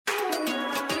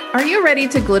Are you ready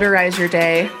to glitterize your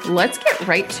day? Let's get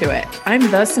right to it.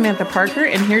 I'm the Samantha Parker,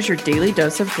 and here's your daily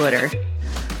dose of glitter.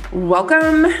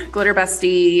 Welcome, Glitter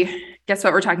Bestie. Guess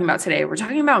what we're talking about today? We're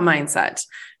talking about mindset,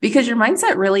 because your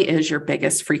mindset really is your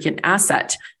biggest freaking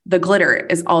asset. The glitter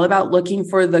is all about looking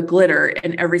for the glitter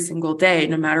in every single day,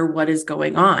 no matter what is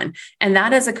going on. And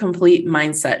that is a complete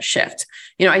mindset shift.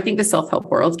 I think the self-help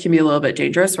world can be a little bit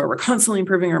dangerous where we're constantly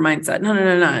improving our mindset. No.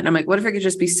 And I'm like, what if it could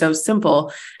just be so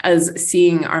simple as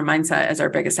seeing our mindset as our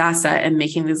biggest asset and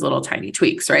making these little tiny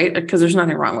tweaks, right? Because there's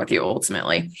nothing wrong with you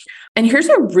ultimately. And here's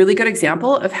a really good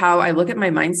example of how I look at my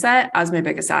mindset as my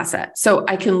biggest asset. So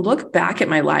I can look back at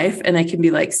my life and I can be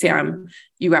like, Sam,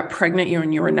 you got pregnant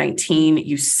when you were 19,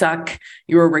 you suck.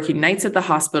 You were working nights at the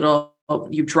hospital.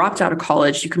 You dropped out of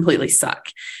college. You completely suck.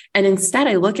 And instead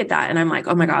I look at that and I'm like,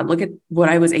 oh my God, look at what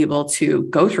I was able to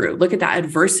go through. Look at that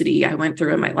adversity I went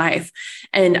through in my life.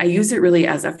 And I use it really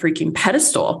as a freaking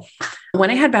pedestal. When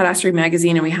I had Badassery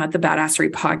Magazine and we had the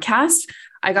Badassery podcast,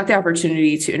 I got the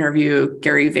opportunity to interview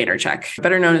Gary Vaynerchuk,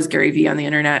 better known as Gary V on the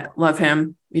internet. Love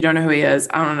him. You don't know who he is.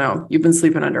 I don't know. You've been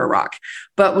sleeping under a rock.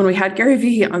 But when we had Gary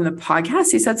V on the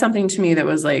podcast, he said something to me that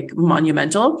was like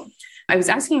monumental. I was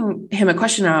asking him a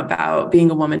question about being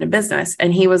a woman in business.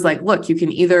 And he was like, look, you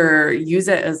can either use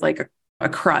it as like a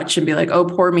crutch and be like, oh,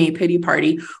 poor me, pity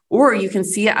party, or you can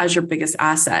see it as your biggest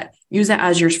asset. Use it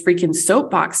as your freaking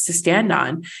soapbox to stand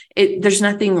on. There's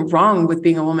nothing wrong with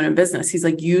being a woman in business. He's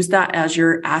like, use that as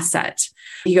your asset.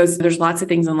 He goes, there's lots of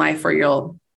things in life where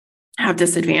you'll have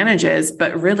disadvantages,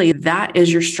 but really that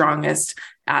is your strongest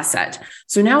asset.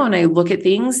 So now when I look at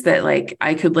things that like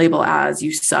I could label as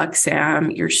you suck,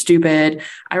 Sam, you're stupid,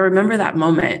 I remember that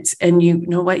moment. And you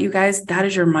know what, you guys, that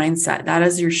is your mindset. That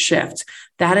is your shift.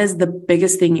 That is the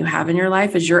biggest thing you have in your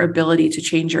life, is your ability to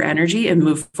change your energy and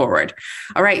move forward.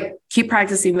 All right. Keep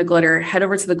practicing the glitter. Head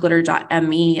over to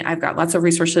theglitter.me. I've got lots of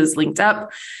resources linked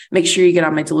up. Make sure you get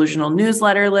on my delusional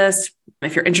newsletter list.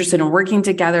 If you're interested in working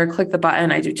together, click the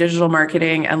button. I do digital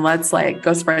marketing, and let's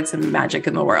go spread some magic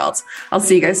in the world. I'll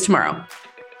see you guys tomorrow.